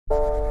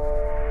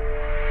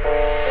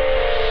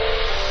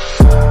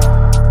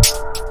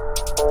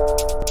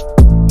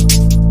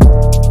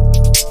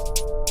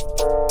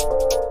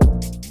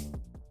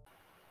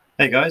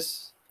Hey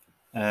guys,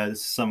 this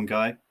is some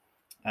guy,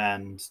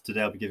 and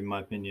today I'll be giving my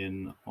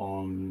opinion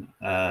on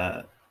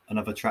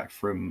another track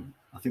from,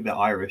 I think they're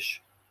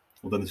Irish,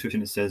 although in the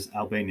description it says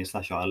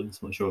Albania/Ireland.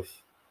 So I'm not sure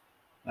if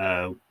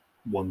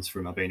one's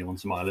from Albania,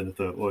 one's from Ireland,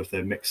 or if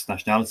they're mixed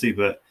nationality,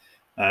 but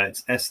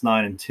it's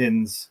S9 and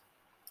Tinz,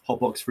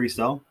 Hotbox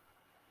Freestyle.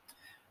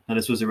 Now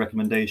this was a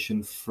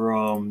recommendation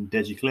from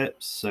Deji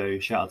Clips, so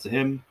shout out to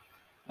him.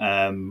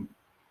 And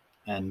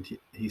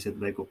he said that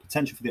they've got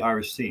potential for the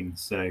Irish scene,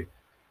 so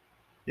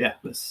yeah,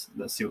 let's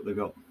see what they've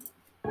got.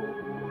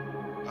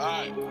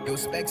 Alright. Yo,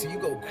 Specs, you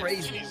go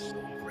crazy.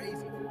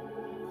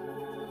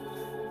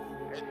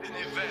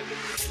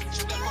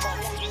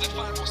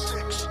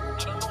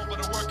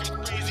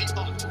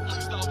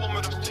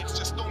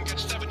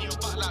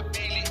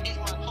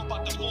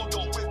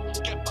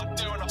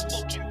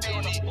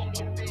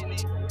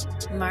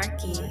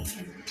 Marky.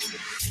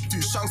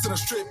 Two shanks in a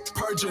strip,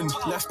 purging.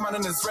 Left man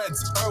in his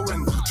reds,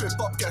 Irwin. Trip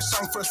up, get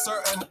shanked for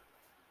certain.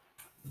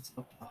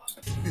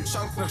 Two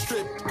shanks in a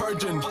strip,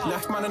 purging.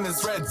 Left man in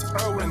his reds,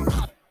 Irwin.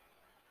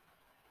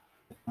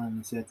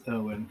 And said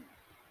Irwin.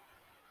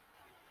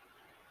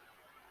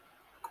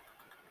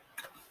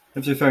 I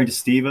was referring to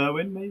Steve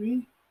Irwin,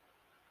 maybe?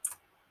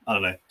 I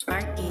don't know.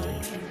 Marky.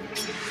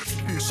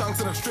 Two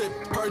shanks in a strip,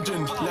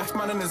 purging. Left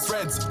man in his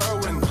reds,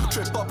 Irwin.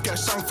 Trip up, get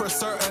shanked for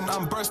certain.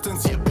 I'm bursting,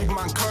 see a big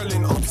man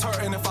curling. Up's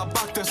hurting if I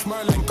back this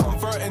Merlin.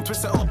 Converting,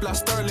 twist it up like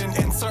Sterling.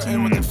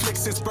 Inserting with the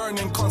flicks, it's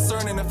burning.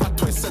 Concerning if I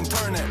twist and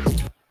turn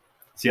it.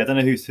 See, I don't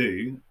know who's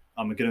who.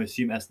 I'm going to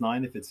assume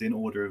S9 if it's in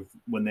order of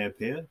when they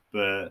appear,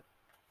 but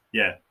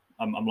yeah,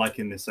 I'm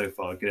liking this so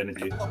far. Good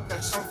energy.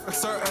 For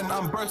certain,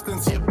 I'm bursting,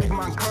 see a big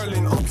man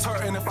curling. Up's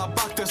hurting if I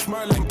back this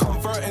Merlin.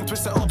 Converting,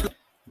 twist it up. I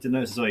didn't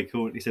notice what he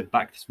called. He said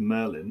back to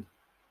Merlin.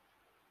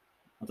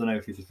 I don't know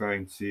if he's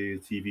referring to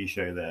TV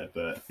show there,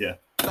 but yeah.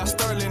 That's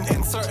Sterling,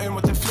 inserting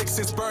with the flicks,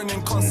 it's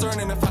burning.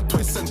 Concerning if I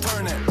twist and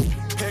turn it.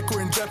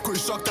 Heko in Jepko,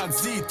 shock that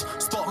zit.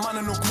 Spot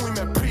man och koj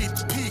med peak.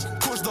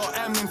 Kurs då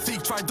ämnen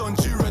fick, try don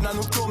djuren, han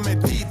upp dem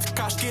med dit.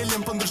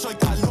 Kashkelen på ndryshoj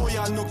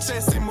kaloja, nuk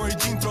qesim och i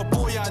gjin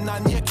tropoja. Na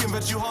njekin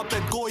veç ju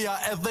hapet goja,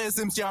 edhe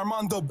zim si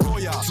Armando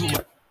Broja.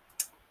 I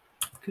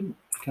couldn't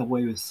pick up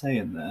what he was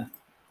saying there.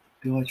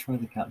 Do I try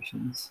the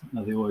captions?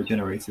 No, they were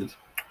generated.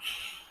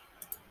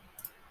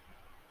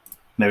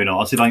 Maybe not.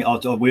 I'll see if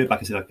I'll wheel it back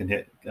and see if I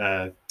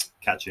can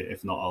catch it.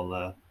 If not,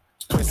 I'll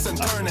twist and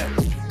turn it.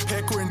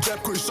 Heko in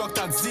Jepko, shock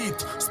that zit.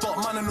 Spot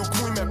man och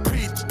koj med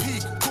peak.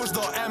 Kurs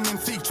då ämnen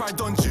fick, try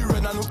don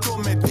djuren, han upp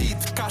dem med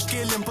dit.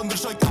 Kashkelen på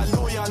ndryshoj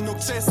kaloja, nuk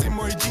qesim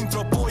och i gjin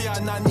tropoja.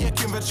 Na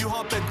njekin veç ju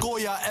hapet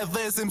goja,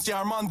 edhe zim si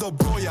Armando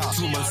Broja.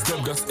 2 man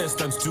step, gas S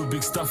times 2,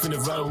 big stuff in the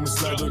ride when we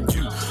slide on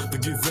you. The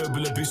give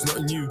verbal a bitch,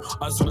 nothing new.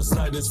 I just wanna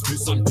slide and spit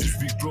some juice.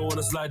 Big bro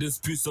wanna slide and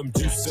spit some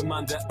juice. The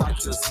man that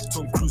actors,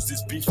 Tom Cruise,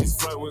 this beef is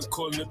fried when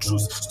calling the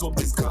truce. Stop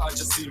this car, I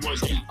just seen one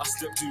you. I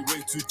stepped in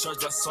way too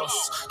charged that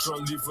sauce. Try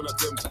and leave one of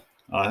them.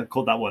 I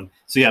caught that one.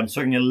 So yeah, I'm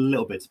struggling a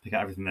little bit to pick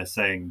out everything they're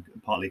saying,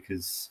 partly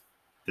because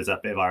there's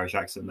that bit of Irish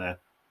accent there.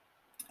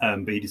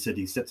 But he just said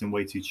he stepped in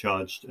way too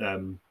charged,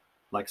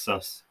 like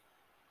sus,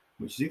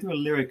 which is either a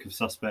lyric of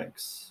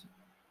Suspects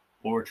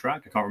or a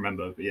track. I can't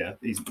remember, but yeah,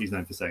 he's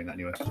known for saying that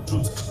anyway.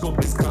 Stop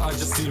this car, I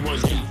just seen one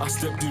you. I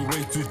stepped in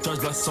way too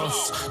charged like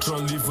sauce. Try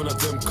and leave one of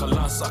them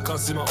calas. I can't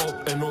see my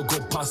up and no go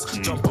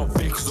past. Jump up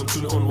fake cause I'm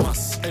chilling on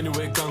was.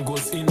 Anyway, gun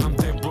goes in, I'm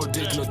dead bro,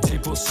 dead, no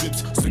tape or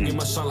strips. Swinging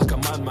my shine like a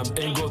madman.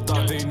 Ain't go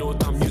down, they know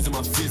that I'm using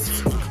my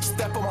fist.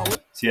 Step on my way.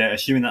 So yeah,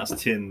 assuming that's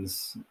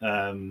Tinz,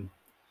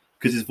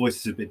 because his voice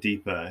is a bit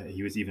deeper,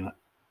 he was even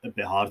a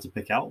bit harder to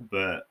pick out,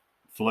 but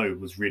flow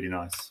was really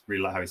nice.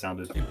 Really like how he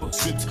sounded.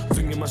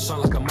 Swinging my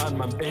shine like a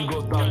madman. Ain't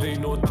go down, they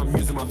know that I'm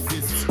using my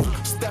fist.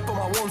 Step on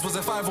my ones was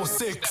a 5 or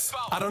 6.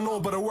 I don't know,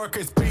 but the worker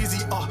is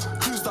busy.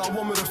 Who's that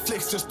one with the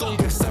flicks? Just don't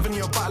get 7 in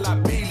your back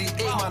like Bailey. 8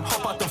 man,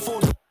 hop out the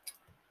phone.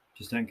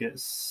 Just don't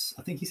get.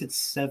 I think he said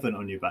 7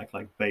 on your back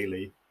like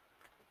Bailey,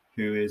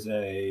 who is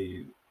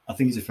a. I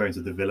think he's referring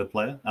to the Villa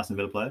player, Aston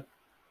Villa player.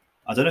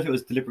 I don't know if it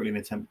was deliberately an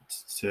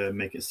attempt to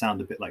make it sound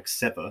a bit like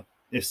Sever.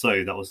 If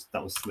so, that was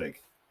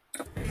slick.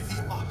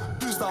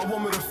 Who's that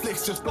one with the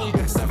flicks? Just don't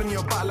get 7 in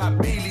your back like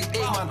Bailey. 8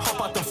 man,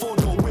 hop out the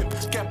photo whip.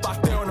 Get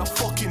back there on a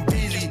fucking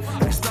daily.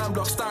 S9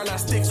 block star like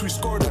sticks. We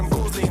scored them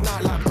goals late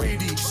night like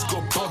Brady. Just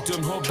got bugged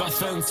and hop that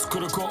fence.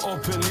 Could've caught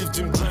up and left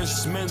him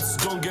drenched. Ments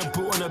don't get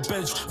put on a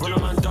bench. Run a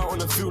man down on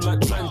the field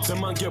like Trent. A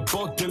man get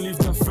bugged and leave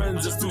their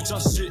friends. It's still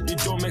just shit, it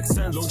don't make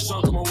sense. Long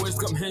shank on my waist,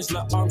 come hinge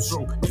like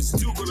Armstrong. It's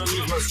still gonna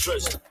leave my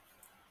stretch.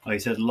 Oh, he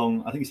said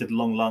long. I think he said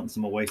long lance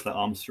on my waist like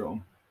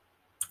Armstrong.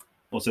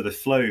 Also, the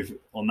flow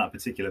on that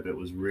particular bit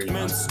was really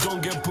nice.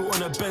 Don't get put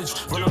on a bench,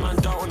 run a man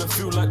down on the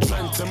field like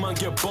Trent. A man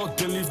get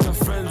bugged and leave their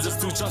friends. It's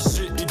still just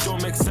shit, it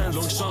don't make sense.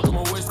 Long shank on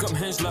my waist, come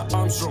hinge like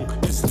Armstrong.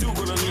 It's still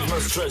gonna leave my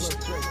stretch.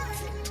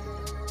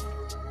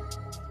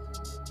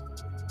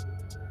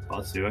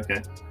 Part 2,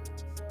 okay.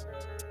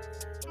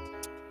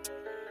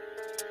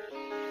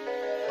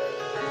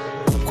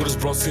 got this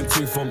bro seen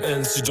team from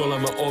ends. She don't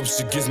like my ops,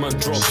 she gives man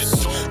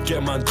drops.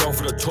 Get man down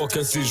for the talk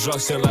and see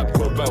drugs and like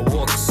pro by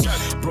walks.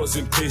 Bro's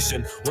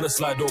impatient, wanna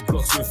slide all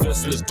blocks with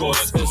festless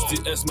dots.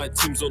 SDS, my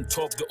team's on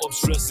top, the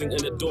ops stressing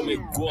and it don't make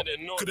guap.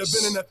 Could have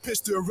been in a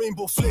pitch to a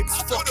rainbow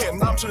flicks. Fuck it,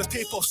 now I'm trying to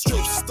tape off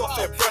strips. Stop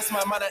it, breast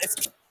my man,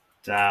 it's.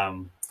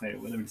 Damn. Wait,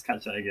 let me just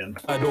catch that again.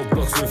 I don't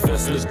blocks with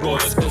festless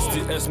dots.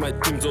 SDS, my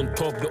team's on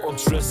top, the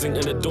ops stressing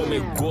and it don't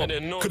make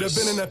guap. Could have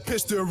been in a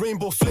pitch to a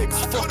rainbow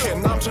flicks. Fuck it,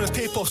 now I'm trying to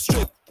tape off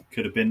strips.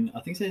 Could have been,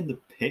 I think it's in the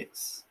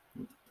pits,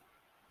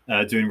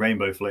 doing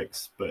rainbow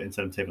flicks, but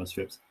instead of taping on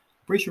strips.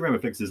 I'm pretty sure rainbow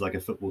flicks is like a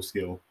football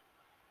skill.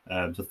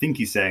 So I think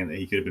he's saying that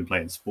he could have been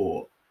playing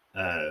sport,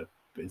 but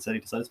instead he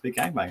decided to be a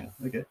gangbanger.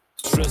 Okay.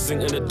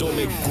 Stressing and it don't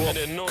make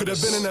guap. Could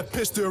have been in a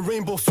pitch to a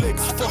rainbow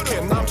flicks. Fuck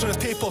it, now I'm trying to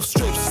tape off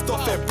strips.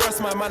 Stop it,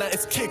 breast my man,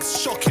 it's kicks.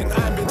 Shocking,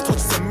 I ain't been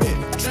touched to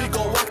mid. Tree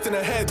got whacked in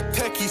the head,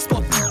 techie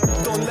spot.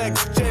 Don't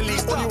legs, jelly.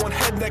 Only one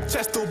head, neck,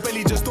 chest or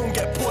belly. Just don't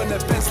get put in the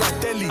bench like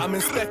Delhi. I'm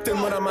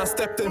inspecting when a man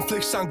stepped in.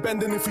 Flick shank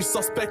bending if we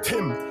suspect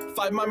him.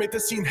 5 man made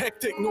the scene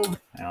hectic, no.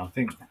 Yeah, I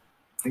think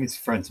it's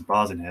throwing some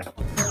bars in here.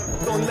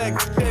 Don't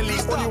legs, jelly.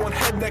 Only one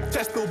head, neck,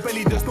 chest or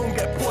belly. Just don't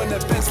get put in the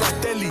bench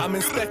like Delhi. I'm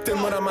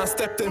inspecting when a man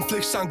stepped in.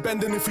 Flick shank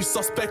bending if we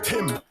suspect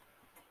him.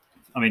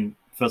 I mean,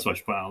 first of all, I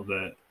should point out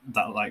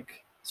that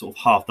like sort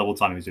of half double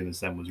time he was doing this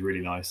then was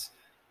really nice.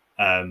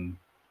 I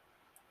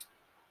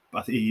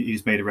think he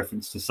just made a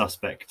reference to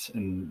Suspect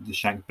and the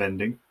shank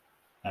bending.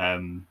 I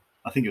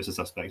think it was a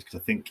Suspect because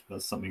I think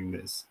that's something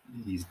that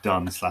he's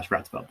done /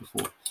 rapped about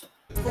before.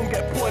 Don't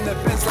get put in the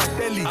bench like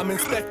Delhi. I'm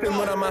inspecting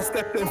when a man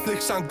stepped in. Flick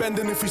shank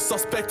bending if we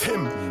suspect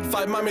him.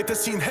 5 man made the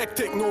scene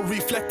hectic, no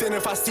reflecting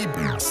if I see.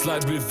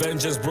 Slide with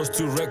vengeance, bros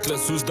too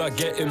reckless. Who's that?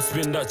 Get him,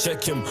 spin that,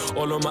 check him.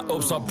 All of my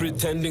ops are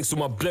pretending, so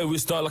my blade we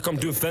start like I'm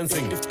doing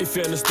fencing. If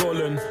you're in a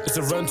stolen, it's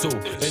a rental.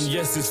 And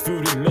yes, it's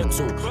fully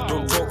mental.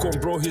 Don't talk on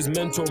bro, he's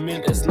mental. Me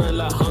and S9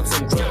 like Hans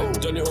and Gretel.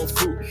 Done it on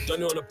foot,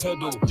 done it on a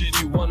pedal.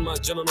 D1 my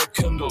Jenna no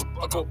Kendall.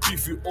 I got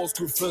beef with old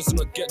school friends and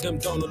I get them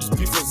down on this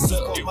beef and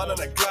settle. Man on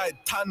a glide,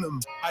 tandem.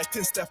 I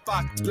Tinz step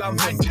back, blam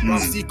hang.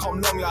 Ramsey come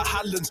long like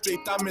Hallen.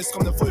 Straight damage,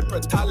 come the void per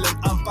talent.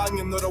 I'm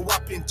banging, not a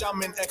whopping,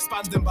 jamming,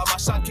 expanding, but my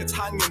shank it's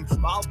hanging.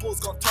 My elbows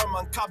gonna turn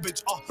man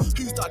cabbage.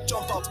 Who's that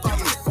jump up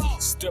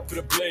banging? Step with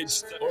a blade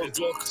or a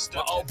Glock.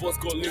 My elbows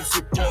got links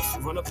with death.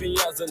 Run up in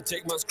yards and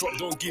take man's crop.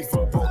 Don't give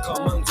for a broke, our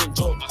man's on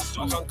job.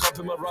 I can't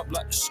copy my rap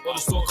like shh, or the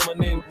stalk on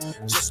my name.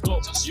 Just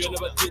stop. You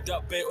never did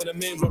that bait on the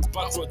main road.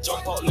 Back road,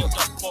 jump out, let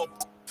that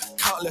pop.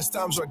 Countless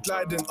times we're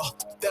gliding,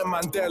 them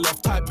man there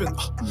love typing.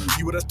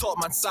 You would've thought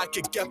man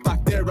psychic, get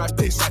back there, right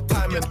place, right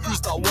timing.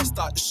 Who's that, what's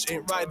that,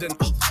 ain't riding.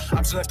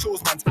 I'm trying to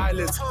close man's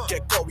eyelids.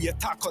 Get got, we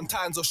attack on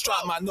times or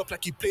strap man up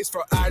like he plays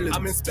for Ireland.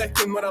 I'm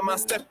inspecting when a man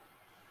step.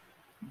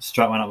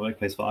 Strike man up like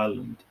plays for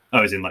Ireland.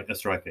 Oh, as in like a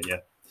striker, yeah.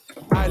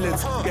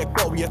 Eyelids, get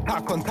got, we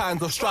attack on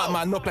times or strap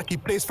man up like he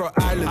plays for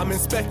Ireland. I'm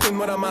inspecting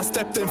when a man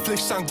stepped in, flick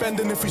shank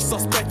bending if we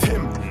suspect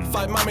him.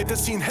 5 man made the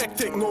scene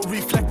hectic, no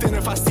reflecting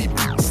if I see.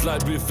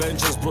 Slide with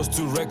vengeance, bros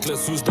too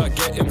reckless. Who's that?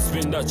 Get him,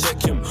 spin that,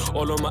 check him.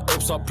 All of my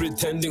ops are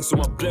pretending, so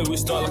my blade we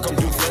start like I'm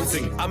doing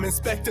fencing. I'm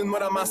inspecting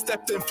when a man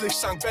stepped in, flick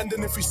shank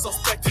bending if we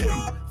suspect him.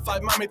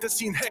 5 man made the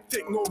scene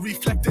hectic, no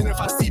reflecting if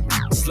I see.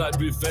 Slide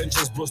with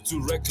vengeance, bros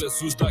too reckless.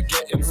 Who's that?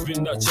 Get him,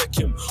 spin that, check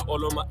him.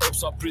 All of my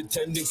ops are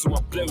pretending, so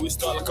my blade we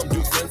start like I'm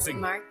doing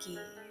fencing. Marky.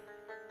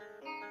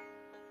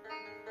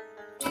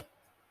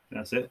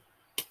 That's it.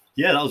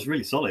 Yeah, that was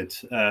really solid.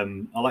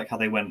 I like how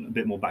they went a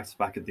bit more back to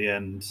back at the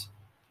end.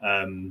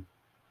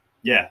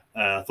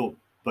 I thought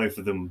both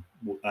of them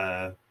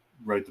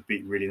rode the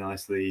beat really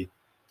nicely.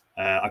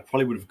 I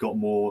probably would have got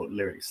more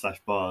lyrics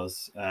 /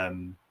 bars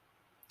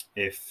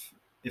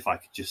if I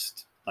could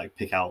just like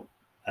pick out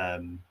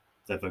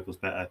their vocals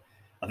better.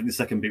 I think the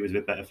second beat was a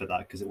bit better for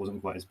that because it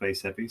wasn't quite as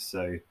bass heavy.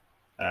 So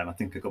I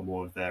think I got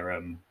more of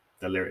their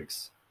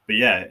lyrics. But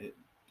yeah, it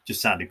just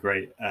sounded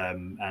great.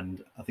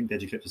 And I think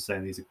Digiclips was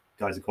saying these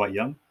guys are quite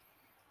young.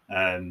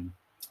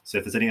 So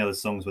if there's any other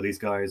songs with these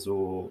guys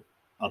or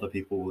other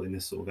people in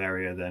this sort of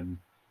area, then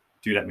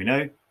do let me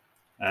know.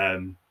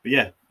 But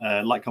yeah,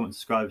 like, comment,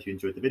 subscribe if you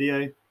enjoyed the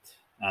video,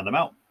 and I'm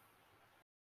out.